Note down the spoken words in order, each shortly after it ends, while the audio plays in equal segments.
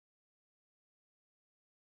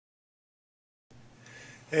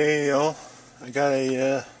Hey y'all, I got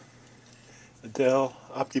a Dell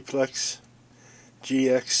Optiplex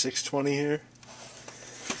GX620 here,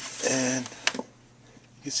 and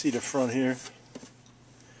you can see the front here.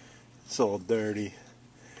 It's all dirty.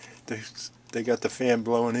 They got the fan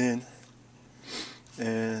blowing in,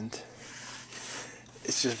 and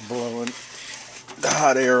it's just blowing the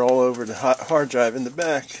hot air all over the hard drive in the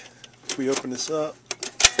back. If we open this up,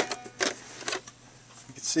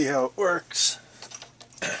 you can see how it works.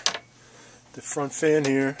 The front fan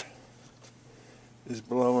here is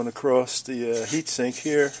blowing across the heatsink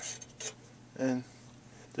here, and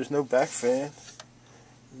there's no back fan.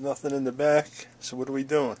 There's nothing in the back. So what are we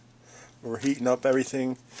doing? We're heating up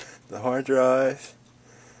everything, the hard drive,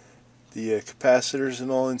 the capacitors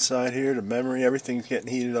and all inside here, the memory, everything's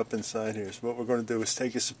getting heated up inside here. So what we're going to do is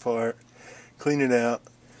take this apart, clean it out,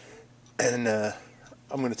 and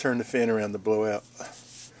I'm going to turn the fan around to blow out.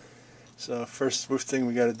 So first thing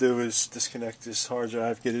we got to do is disconnect this hard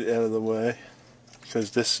drive, get it out of the way,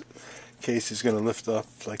 because this case is going to lift up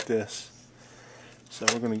like this. So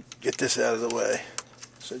we're going to get this out of the way.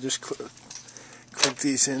 So just click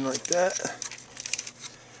these in like that.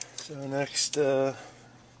 So next,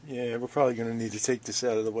 yeah, we're probably going to need to take this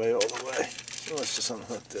out of the way all the way. So let's just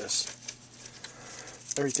unhook this.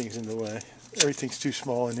 Everything's in the way. Everything's too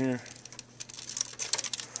small in here.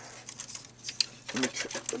 Let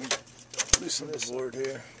me loosen this board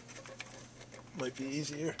here. Might be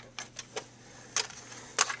easier.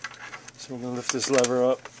 So we're going to lift this lever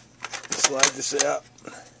up, slide this out.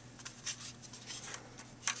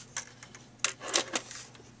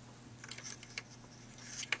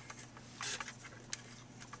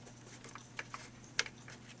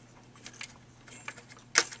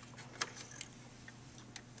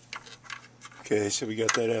 Okay, so we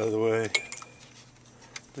got that out of the way.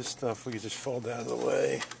 This stuff we can just fold out of the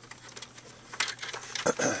way.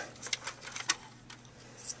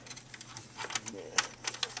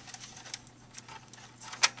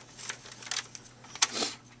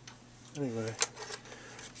 Anyway,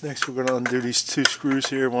 next we're going to undo these two screws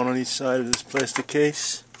here, one on each side of this plastic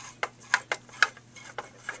case.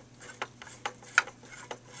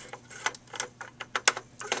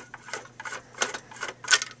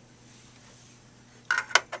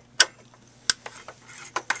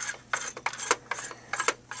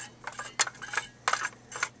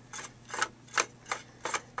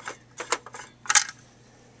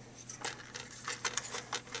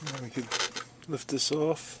 Now we can lift this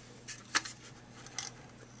off.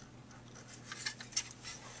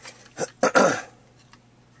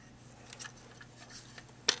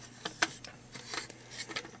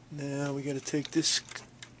 Now we got to take this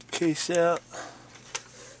case out.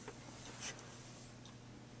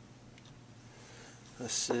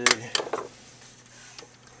 Let's see.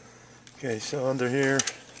 Okay, so under here,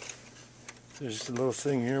 there's a little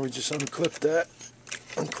thing here. We just unclip that,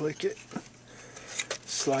 unclick it,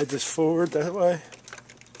 slide this forward that way,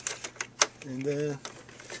 and then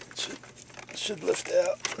it should lift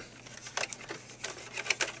out.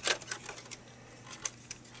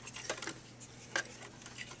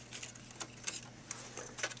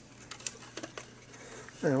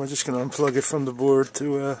 And we're just going to unplug it from the board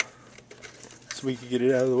to so we can get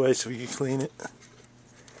it out of the way so we can clean it.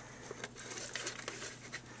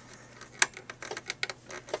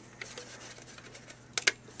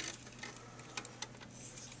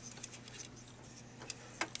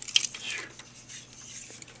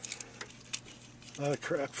 A lot of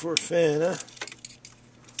crap for a fan, huh?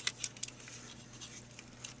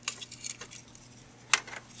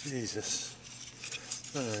 Jesus.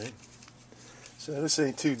 Alright. So this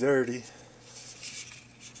ain't too dirty.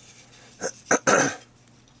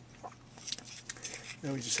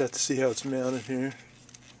 Now we just have to see how it's mounted here.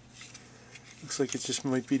 Looks like it just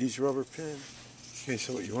might be these rubber pins. Okay,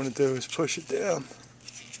 so what you want to do is push it down.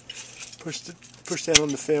 Push down on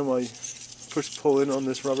the fan while you pull in on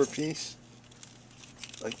this rubber piece.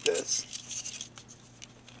 Like this.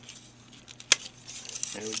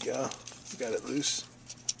 There we go. We got it loose.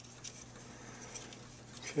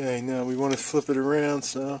 Okay, now we want to flip it around,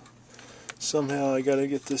 so somehow I got to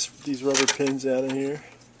get these rubber pins out of here.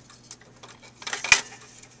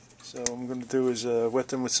 So what I'm going to do is wet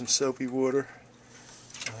them with some soapy water.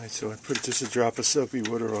 Alright, so I put just a drop of soapy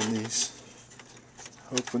water on these,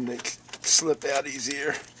 hoping they slip out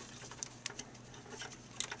easier.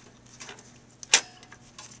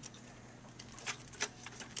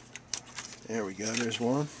 There we go, there's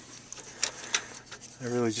one. I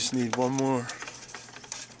really just need one more.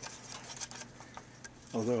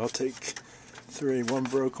 Although I'll take 3, one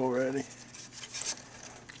broke already.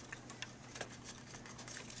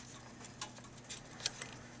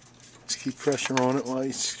 keep pressure on it while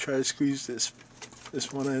you try to squeeze this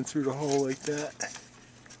one end through the hole like that.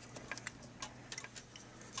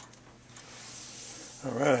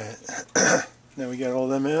 Alright, now we got all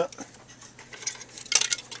them out.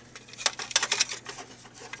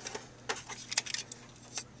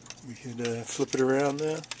 We could flip it around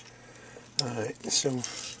now. Alright, so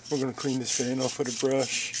we're going to clean this fan off with a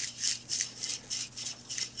brush.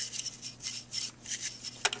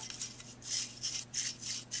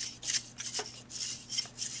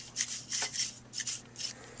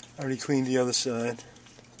 I already cleaned the other side.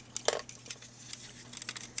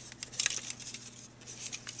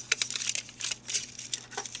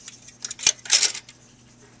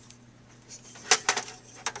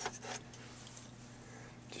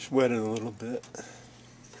 Just wet it a little bit.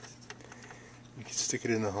 You can stick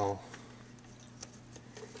it in the hole.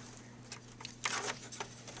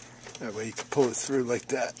 That way you can pull it through like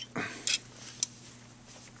that.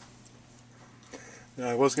 Now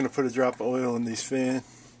I was going to put a drop of oil in this fan,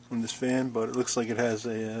 but it looks like it has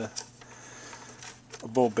a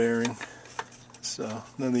ball bearing, so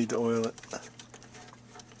no need to oil it.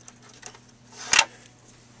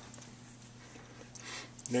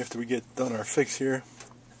 And after we get done our fix here,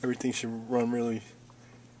 everything should run really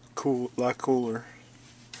cool, a lot cooler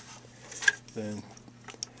than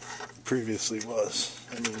previously was.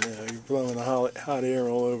 I mean, you're blowing a hot air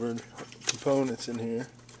all over components in here.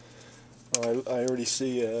 I already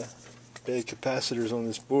see bad capacitors on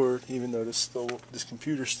this board, even though this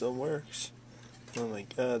computer still works. Oh my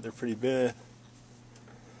god, they're pretty bad.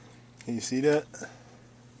 Can you see that?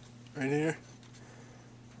 Right here?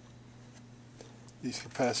 These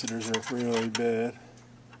capacitors are really bad.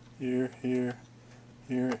 Here, here,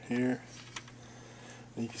 here, here.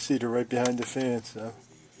 And you can see they're right behind the fan, so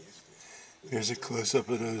here's a close-up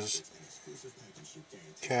of those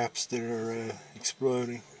caps that are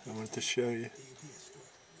exploding. I wanted to show you.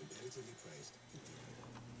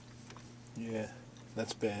 Yeah,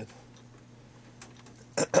 that's bad.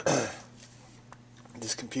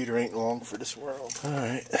 This computer ain't long for this world.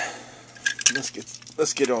 Alright, let's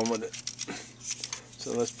get on with it.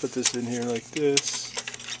 So let's put this in here like this.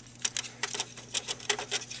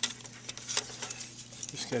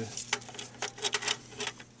 Just gotta.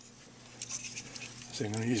 So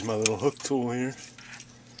I'm gonna use my little hook tool here.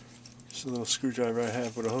 Just a little screwdriver I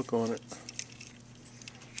have with a hook on it.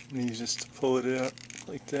 I'm gonna use this to pull it out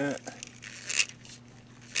like that.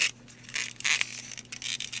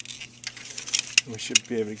 We should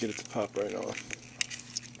be able to get it to pop right on. Like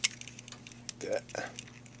that.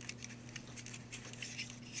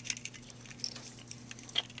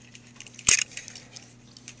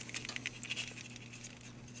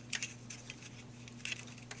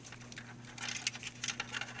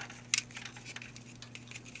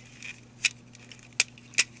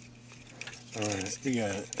 Alright, we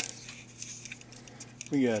got it.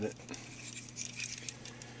 We got it.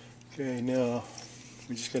 Okay, now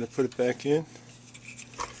we just got to put it back in.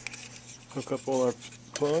 Hook up all our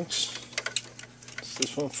plugs. It's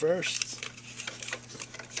this one first.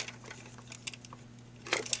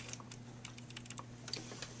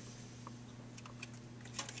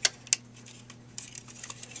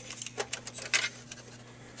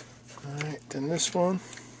 Alright, then this one.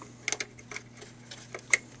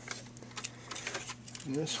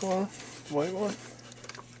 And this one, white one.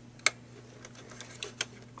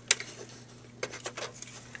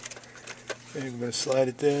 Okay, we're going to slide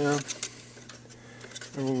it down.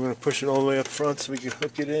 And we're going to push it all the way up front so we can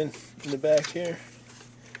hook it in the back here.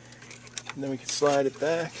 And then we can slide it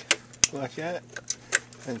back like that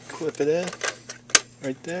and clip it in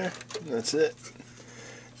right there. And that's it.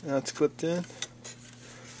 Now it's clipped in.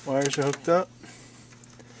 Wires are hooked up.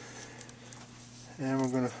 And we're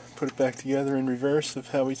going to put it back together in reverse of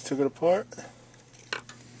how we took it apart.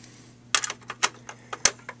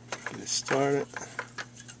 Get it started.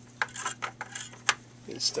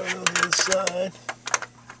 Get it started on the other side.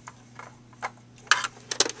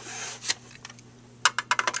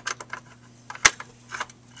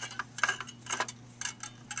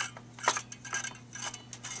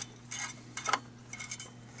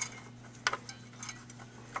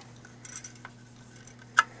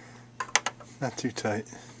 Not too tight.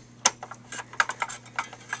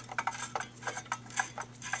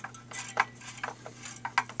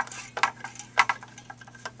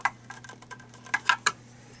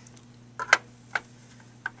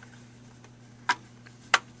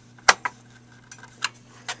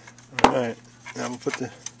 Alright, now we'll put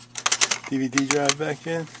the DVD drive back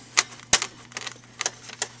in.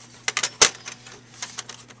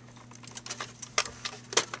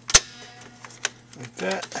 Like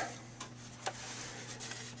that.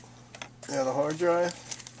 Now the hard drive.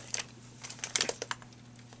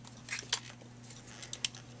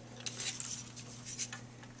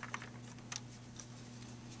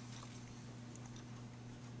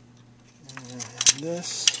 And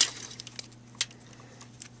this.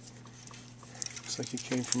 Looks like it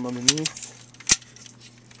came from underneath.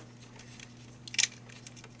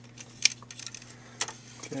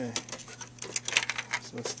 Okay.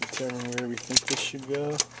 So let's determine where we think this should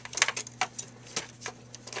go.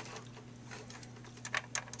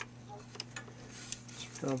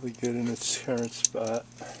 It's probably good in its current spot.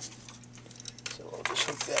 So I'll just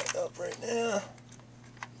hook that up right now.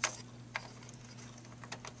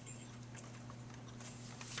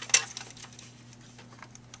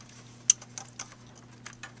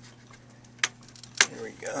 There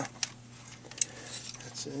we go.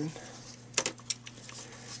 That's in.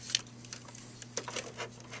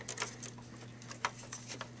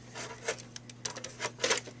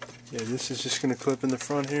 Yeah, this is just going to clip in the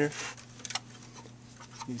front here.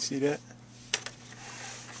 You see that?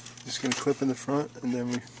 Just going to clip in the front, and then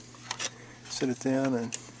we set it down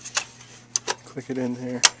and click it in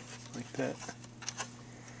here like that.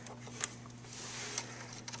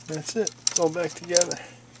 That's it. It's all back together.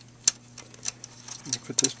 Let me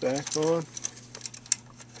put this back on.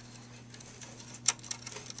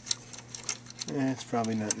 It's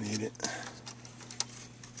probably not needed.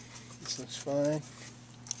 This looks fine.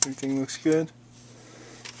 Everything looks good.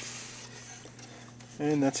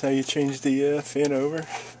 And that's how you change the fan over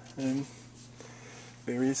and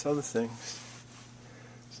various other things.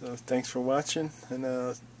 So thanks for watching, and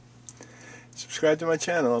subscribe to my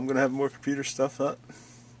channel. I'm going to have more computer stuff up,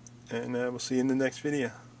 and we'll see you in the next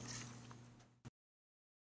video.